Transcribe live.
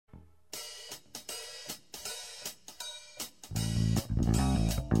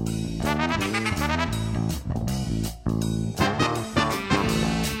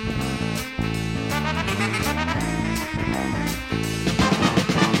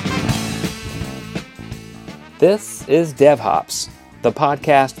This is DevHops, the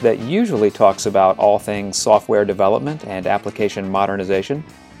podcast that usually talks about all things software development and application modernization,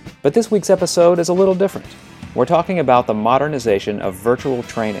 but this week's episode is a little different. We're talking about the modernization of virtual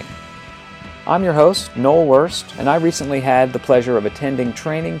training. I'm your host, Noel Wurst, and I recently had the pleasure of attending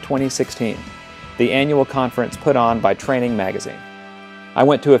Training 2016, the annual conference put on by Training Magazine. I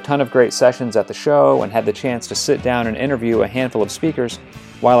went to a ton of great sessions at the show and had the chance to sit down and interview a handful of speakers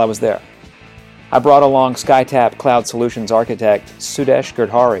while I was there. I brought along SkyTap Cloud Solutions architect Sudesh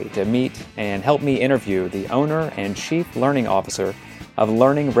Girdhari to meet and help me interview the owner and chief learning officer of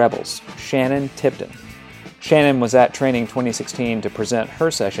Learning Rebels, Shannon Tipton. Shannon was at Training 2016 to present her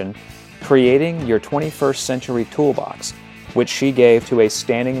session, Creating Your 21st Century Toolbox, which she gave to a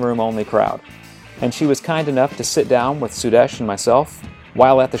standing room only crowd. And she was kind enough to sit down with Sudesh and myself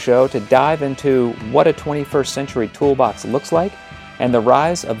while at the show to dive into what a 21st century toolbox looks like and the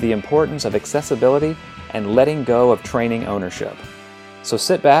rise of the importance of accessibility and letting go of training ownership. So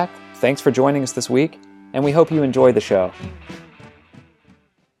sit back, thanks for joining us this week, and we hope you enjoy the show.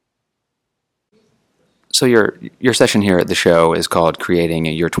 So your session here at the show is called Creating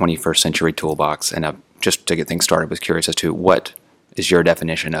Your 21st Century Toolbox, and just to get things started, I was curious as to what is your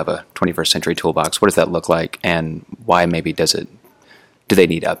definition of a 21st century toolbox? What does that look like, and why maybe do they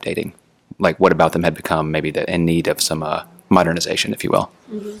need updating? Like, what about them had become maybe in need of some modernization, if you will?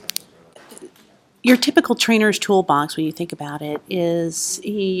 Mm-hmm. Your typical trainer's toolbox, when you think about it, is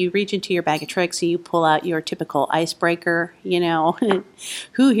you reach into your bag of tricks and you pull out your typical icebreaker.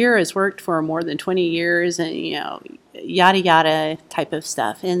 Who here has worked for more than 20 years and, yada yada type of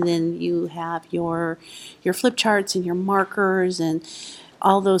stuff. And then you have your flip charts and your markers and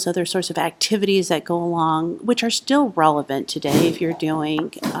all those other sorts of activities that go along, which are still relevant today if you're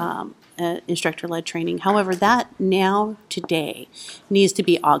doing instructor-led training. However, that now today needs to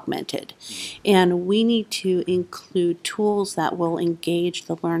be augmented. And we need to include tools that will engage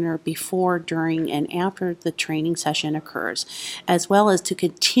the learner before, during, and after the training session occurs, as well as to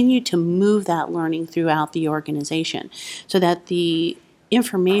continue to move that learning throughout the organization so that the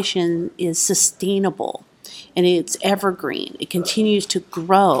information is sustainable and it's evergreen. It continues to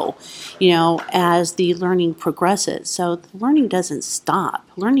grow, as the learning progresses. So the learning doesn't stop.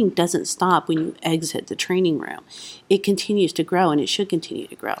 Learning doesn't stop when you exit the training room. It continues to grow, and it should continue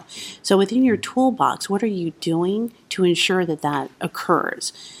to grow. So within your toolbox, what are you doing to ensure that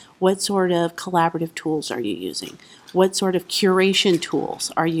occurs? What sort of collaborative tools are you using? What sort of curation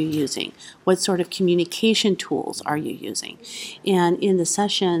tools are you using? What sort of communication tools are you using? And in the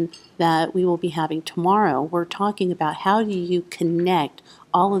session that we will be having tomorrow, we're talking about how do you connect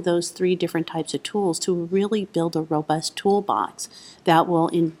all of those three different types of tools to really build a robust toolbox that will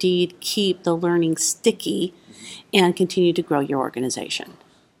indeed keep the learning sticky and continue to grow your organization.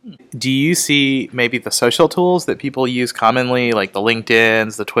 Do you see maybe the social tools that people use commonly, like the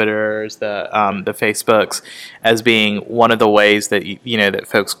LinkedIns, the Twitters, the Facebooks, as being one of the ways that that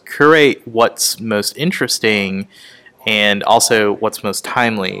folks curate what's most interesting and also what's most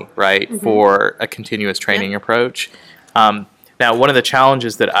timely, right, mm-hmm. for a continuous training approach? Now, one of the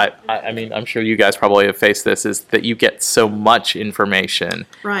challenges that I mean, I'm sure you guys probably have faced this, is that you get so much information,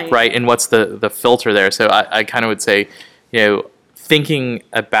 right? And what's the filter there? So I kind of would say, thinking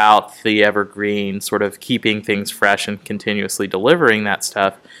about the evergreen, sort of keeping things fresh and continuously delivering that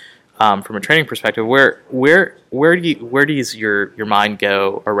stuff from a training perspective, where does your mind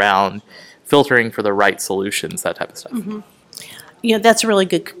go around filtering for the right solutions, that type of stuff? Mm-hmm. That's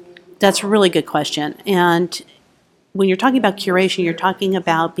a really good question. And when you're talking about curation, you're talking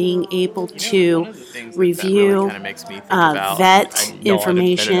about being able to review, vet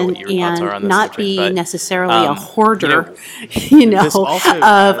information, and not be necessarily a hoarder,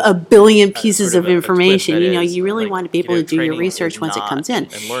 of a billion pieces of information. You really want to be able to do your research once it comes in.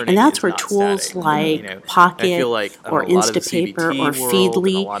 And that's where tools like Pocket or Instapaper or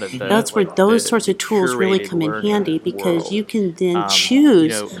Feedly, that's where those sorts of tools really come in handy, because you can then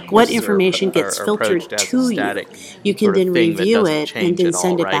choose what information gets filtered to you. You can then review it and then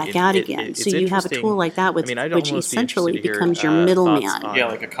send it back out again. So you have a tool like that, which essentially becomes your middleman. Yeah,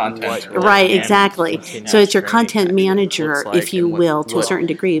 like a content. Right, exactly. So it's your content manager, if you will, to a certain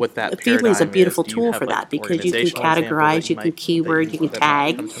degree. Feedly is a beautiful tool for that, because you can categorize, you can keyword, you can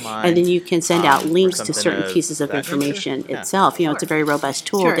tag, and then you can send out links to certain pieces of information itself. It's a very robust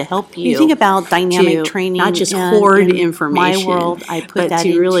tool to help you. You think about dynamic training, not just hoard information. In my world, I put that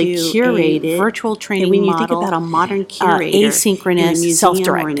to really curate virtual training model. And when you think about a modern modern curator asynchronous,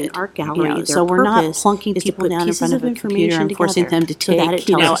 self-directed art gallery. So we're not plunking people down in front of a computer and forcing them to take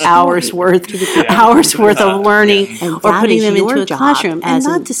hours worth of learning or putting them into a classroom. And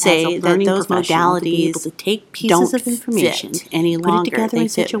not to say that those modalities to take pieces of information any longer. Put it together in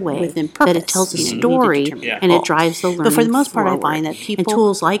such a way that it tells a story and it drives the learning. But for the most part, I find that people and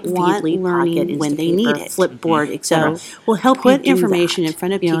tools like Feedly, Pocket, when they need it, Flipboard, etc., will help put information in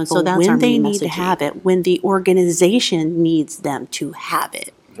front of people so that's when they need to have it, when the organization needs them to have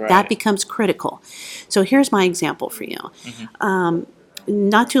it. Right. That becomes critical. So here's my example for you.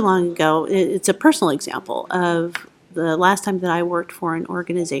 Not too long ago, it's a personal example of the last time that I worked for an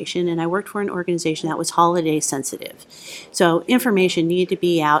organization, and I worked for an organization that was holiday sensitive. So information needed to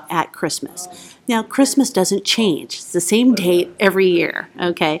be out at Christmas. Now, Christmas doesn't change. It's the same date every year,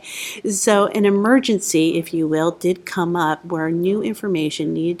 okay? So an emergency, if you will, did come up where new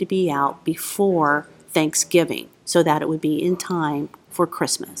information needed to be out before Thanksgiving so that it would be in time for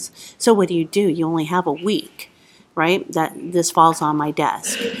Christmas. So what do? You only have a week, right? That this falls on my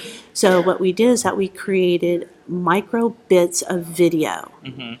desk. So what we did is that we created micro bits of video.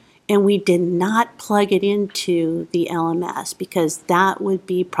 And we did not plug it into the LMS because that would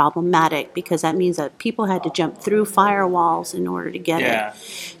be problematic because that means that people had to jump through firewalls in order to get it.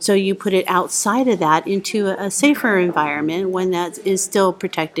 So you put it outside of that into a safer environment, one that is still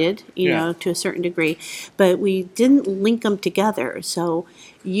protected, you know, to a certain degree. But we didn't link them together. So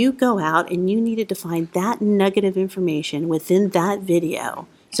you go out and you needed to find that nugget of information within that video.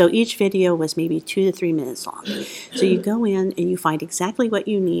 So each video was maybe 2 to 3 minutes long. So you go in and you find exactly what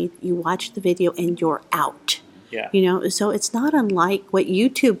you need, you watch the video, and you're out. You know, so it's not unlike what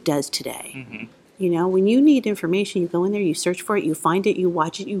YouTube does today. You know, when you need information, you go in there, you search for it, you find it, you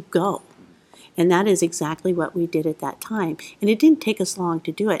watch it, you go. And that is exactly what we did at that time. And it didn't take us long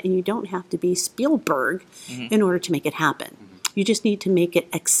to do it. And you don't have to be Spielberg in order to make it happen. You just need to make it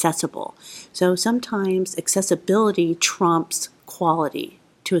accessible. So sometimes accessibility trumps quality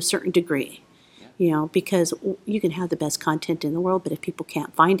to a certain degree, you know, because you can have the best content in the world, but if people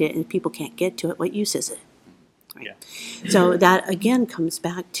can't find it and if people can't get to it, what use is it? Right? So that again comes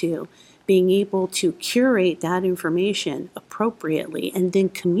back to being able to curate that information appropriately and then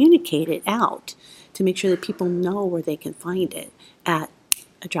communicate it out to make sure that people know where they can find it at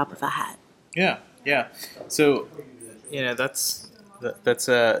a drop of a hat. So, you know, that's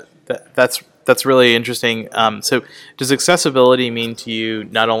really interesting. So does accessibility mean to you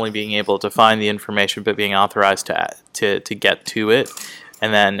not only being able to find the information, but being authorized to get to it?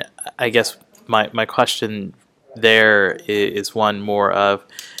 And then I guess my question there is one more of,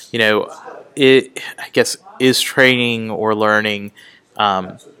 you know, I guess, is training or learning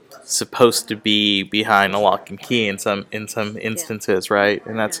supposed to be behind a lock and key in some instances, right?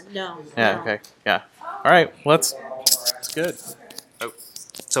 And that's okay. All right, well, that's good.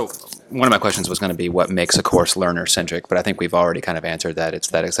 So one of my questions was going to be what makes a course learner-centric, but I think we've already kind of answered that. It's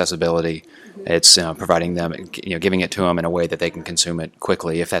that accessibility. It's providing them, you know, giving it to them in a way that they can consume it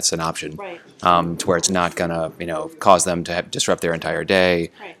quickly, if that's an option, to where it's not going to, you know, cause them to disrupt their entire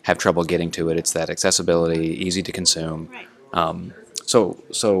day, have trouble getting to it. It's that accessibility, easy to consume.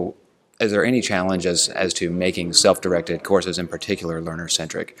 So is there any challenge as to making self-directed courses in particular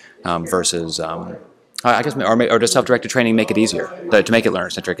learner-centric versus I guess, or does self-directed training make it easier to make it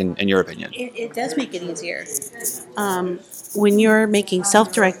learner-centric, in your opinion? It does make it easier. When you're making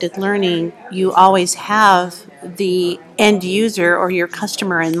self-directed learning, you always have the end user or your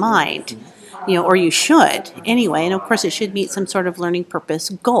customer in mind, you know, or you should anyway. And of course, it should meet some sort of learning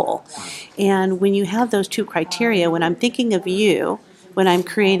purpose goal. And when you have those two criteria, when I'm thinking of you, when I'm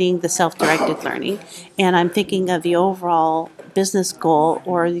creating the self-directed learning, and I'm thinking of the overall business goal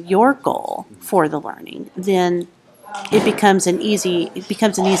or your goal for the learning, then it becomes an easy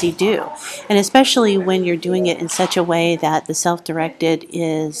do. And especially when you're doing it in such a way that the self-directed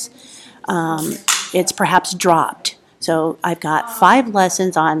is it's perhaps dropped. So I've got 5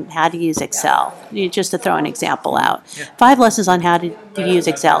 lessons on how to use Excel, just to throw an example out. 5 lessons on how to use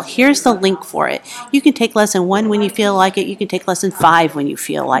Excel. Here's the link for it. You can take lesson 1 when you feel like it. You can take lesson 5 when you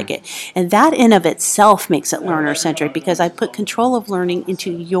feel like it. And that in of itself makes it learner-centric because I put control of learning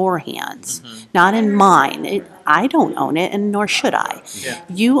into your hands, not in mine. I don't own it, and nor should I.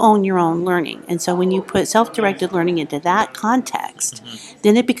 You own your own learning. And so when you put self-directed learning into that context,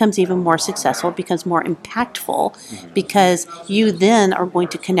 then it becomes even more successful, becomes more impactful, because you then are going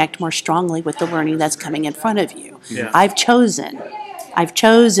to connect more strongly with the learning that's coming in front of you. I've chosen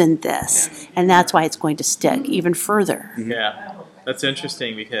this, and that's why it's going to stick even further. That's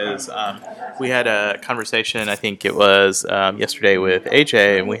interesting because we had a conversation, I think it was yesterday with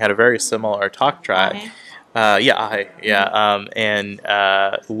AJ, and we had a very similar talk track And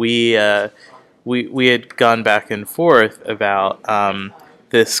we had gone back and forth about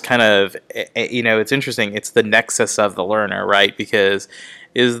this kind of, it's interesting. It's the nexus of the learner, right? Because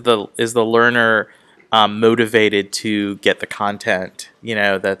is the learner motivated to get the content,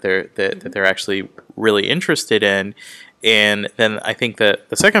 that they're actually really interested in, and then I think that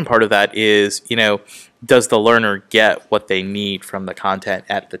the second part of that is, does the learner get what they need from the content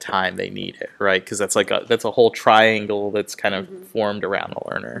at the time they need it, right? Because that's a whole triangle that's kind of formed around the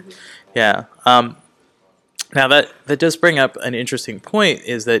learner. Yeah. Now that does bring up an interesting point,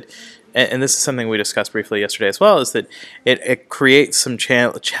 is that, and this is something we discussed briefly yesterday as well, is that it creates some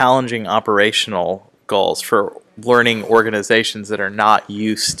challenging operational goals for learning organizations that are not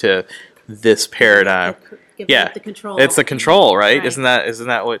used to this paradigm. Give the control. It's the control, right? Right. Isn't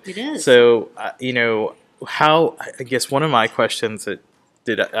that what It is. So how, I guess one of my questions that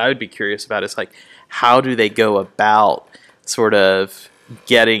I would be curious about is, like, how do they go about sort of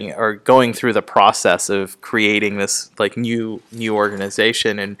getting or going through the process of creating this, like, new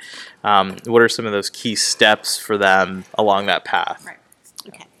organization, and what are some of those key steps for them along that path? Right.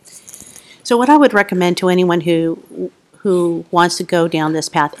 Okay. So what I would recommend to anyone who wants to go down this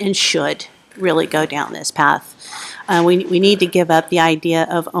path, and should really go down this path, we need to give up the idea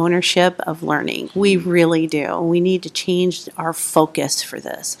of ownership of learning. We really do. We need to change our focus for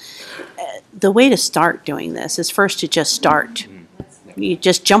this. The way to start doing this is first to just start. You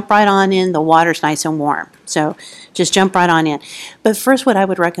just jump right on in. The water's nice and warm. So just jump right on in. But first, what I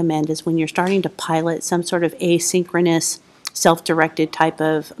would recommend is, when you're starting to pilot some sort of asynchronous, self-directed type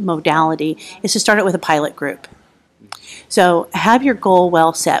of modality, is to start it with a pilot group. So have your goal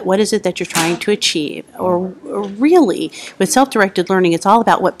well set. What is it that you're trying to achieve? Or really, with self-directed learning, it's all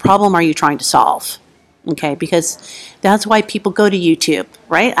about what problem are you trying to solve. Okay, because that's why people go to YouTube,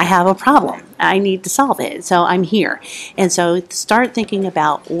 right? I have a problem. I need to solve it. So I'm here. And so start thinking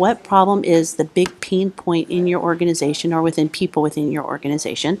about what problem is the big pain point in your organization or within people within your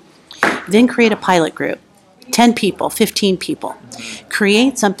organization. Then create a pilot group. 10 people, 15 people.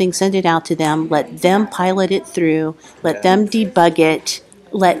 Create something, send it out to them, let them pilot it through, let them debug it,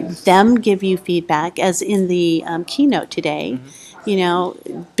 let them give you feedback, as in the keynote today.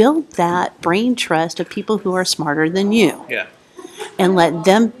 Build that brain trust of people who are smarter than you. Yeah. And let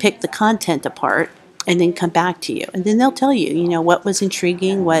them pick the content apart, and then come back to you. And then they'll tell you, what was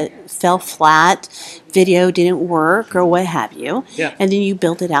intriguing, what fell flat, video didn't work, or what have you. Yeah. And then you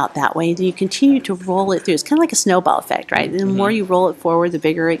build it out that way. And then you continue to roll it through. It's kind of like a snowball effect, right? And the more you roll it forward, the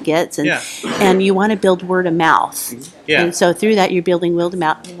bigger it gets. And you want to build word of mouth. Yeah. And so through that, you're building word of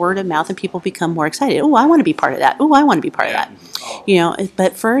mouth, and people become more excited. Oh, I want to be part of that. Oh, I want to be part of that.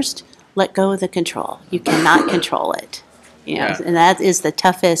 But first, let go of the control. You cannot control it. And that is the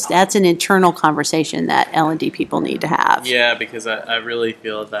toughest. That's an internal conversation that L&D people need to have. Yeah, because I really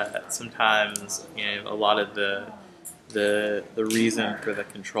feel that sometimes, a lot of the reason for the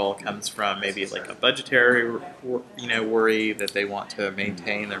control comes from maybe like a budgetary, worry that they want to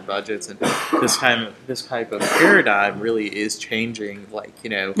maintain their budgets, and this type of paradigm really is changing,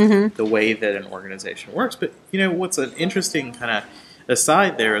 the way that an organization works. But what's an interesting kind of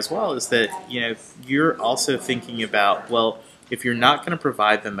aside there as well is that you're also thinking about, well, if you're not going to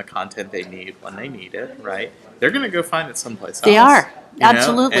provide them the content they need when they need it, right, they're going to go find it someplace else. They are.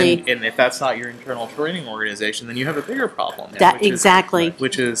 Absolutely. And if that's not your internal training organization, then you have a bigger problem.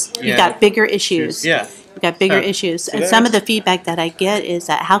 Which is you've got bigger issues. Yeah. You've got bigger issues. And some of the feedback that I get is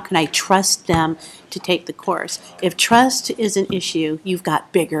that, how can I trust them to take the course? If trust is an issue, you've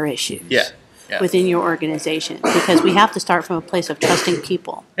got bigger issues. Yeah. Within your organization, because we have to start from a place of trusting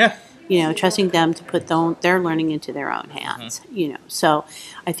people. Yeah. Trusting them to put their learning into their own hands. So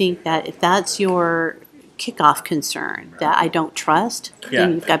I think that if that's your kickoff concern, that I don't trust,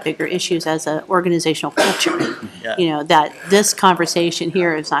 then you've got bigger issues as an organizational culture. That this conversation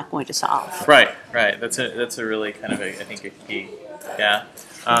here is not going to solve. Right. That's a really kind of I think a key. Yeah.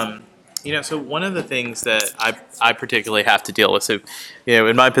 So one of the things that I particularly have to deal with, so,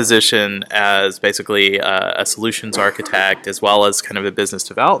 in my position as basically a solutions architect as well as kind of a business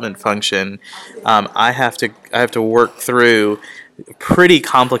development function, I have to work through pretty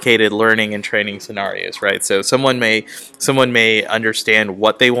complicated learning and training scenarios, right? So someone may understand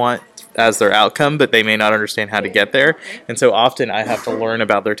what they want as their outcome, but they may not understand how to get there. And so often I have to learn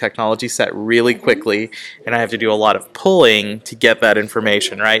about their technology set really quickly, and I have to do a lot of pulling to get that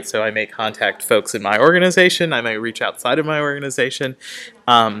information, right? So I may contact folks in my organization, I may reach outside of my organization,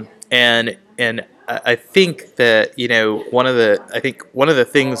 and I think that one of the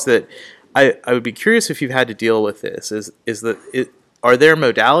things that I would be curious if you've had to deal with this is that are there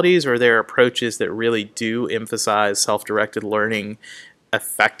modalities or are there approaches that really do emphasize self-directed learning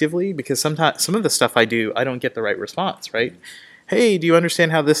effectively? Because sometimes some of the stuff I do, I don't get the right response, right? Hey, do you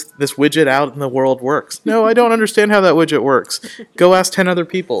understand how this widget out in the world works? No, I don't understand how that widget works. Go ask 10 other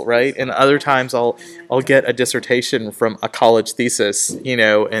people, right? And other times I'll get a dissertation from a college thesis,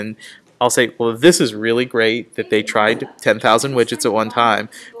 and I'll say, well, this is really great that they tried 10,000 widgets at one time,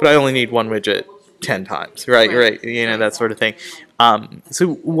 but I only need one widget 10 times, right? That sort of thing.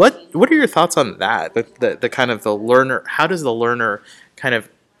 So what are your thoughts on that? The kind of the learner, how does the learner kind of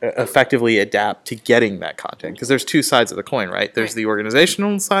effectively adapt to getting that content? Because there's two sides of the coin, right? There's the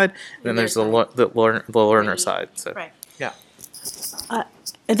organizational side, and then there's the learner side. So, Right. yeah.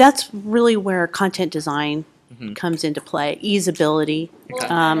 That's really where content design comes into play, easeability.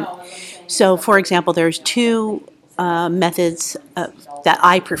 Okay. So, for example, there's two methods that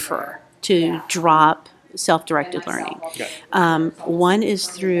I prefer to drop self-directed learning. Okay. One is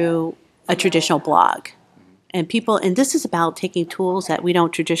through a traditional blog. And this is about taking tools that we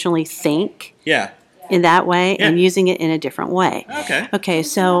don't traditionally think Yeah. in that way and Yeah. using it in a different way. Okay. Okay,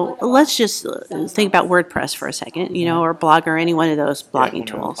 so let's just think about WordPress for a second, or Blog or any one of those blogging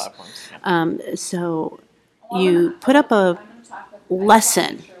tools. So you put up a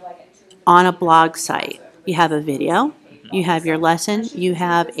lesson on a blog site. You have a video, you have your lesson, you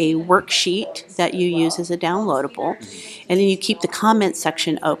have a worksheet that you use as a downloadable, and then you keep the comment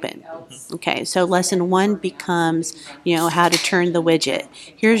section open. Okay, so lesson 1 becomes, how to turn the widget.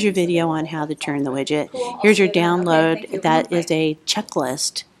 Here's your video on how to turn the widget. Here's your download that is a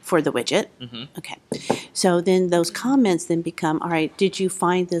checklist for the widget. Okay, so then those comments then become, all right, did you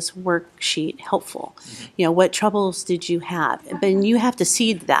find this worksheet helpful? What troubles did you have? But you have to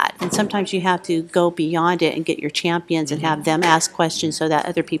seed that, and sometimes you have to go beyond it and get your champions and have them ask questions so that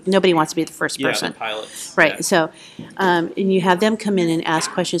other people, nobody wants to be the first person. The pilots. Right, Yeah. so, and you have them come in and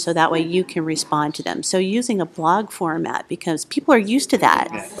ask questions so that way you can respond to them. So using a blog format, because people are used to that.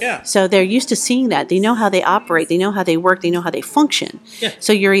 Yeah. So they're used to seeing that. They know how they operate, they know how they work, they know how they function. Yeah.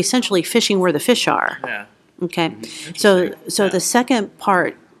 So you're essentially fishing where the fish are. Yeah. Okay, so Yeah. the second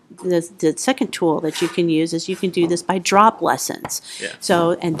part, the second tool that you can use is you can do this by drop lessons. Yeah.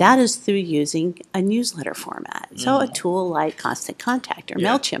 So, and that is through using a newsletter format. So a tool like Constant Contact or Yeah.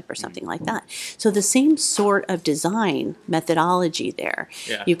 MailChimp or something like that. So the same sort of design methodology there.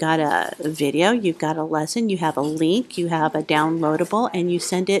 Yeah. You've got a video, you've got a lesson, you have a link, you have a downloadable, and you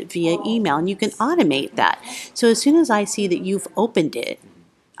send it via email, and you can automate that. So as soon as I see that you've opened it,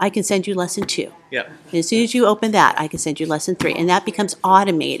 I can send you lesson 2. Yep. And as soon as you open that, I can send you lesson 3, and that becomes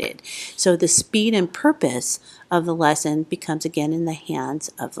automated. So the speed and purpose of the lesson becomes again in the hands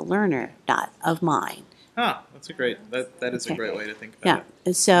of the learner, not of mine. That's a great. That is a Okay. great way to think Yeah. about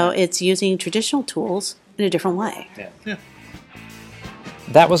And so it's using traditional tools in a different way. it. Yeah.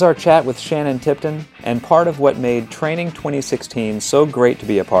 That was our chat with Shannon Tipton, and part of what made Training 2016 so great to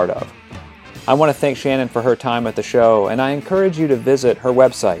be a part of. I want to thank Shannon for her time at the show, and I encourage you to visit her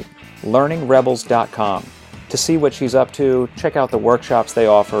website, learningrebels.com, to see what she's up to, check out the workshops they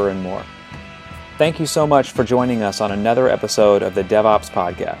offer, and more. Thank you so much for joining us on another episode of the DevOps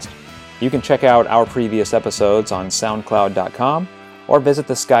Podcast. You can check out our previous episodes on soundcloud.com or visit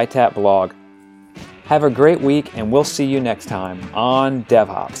the SkyTap blog. Have a great week, and we'll see you next time on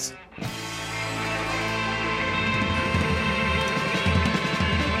DevOps.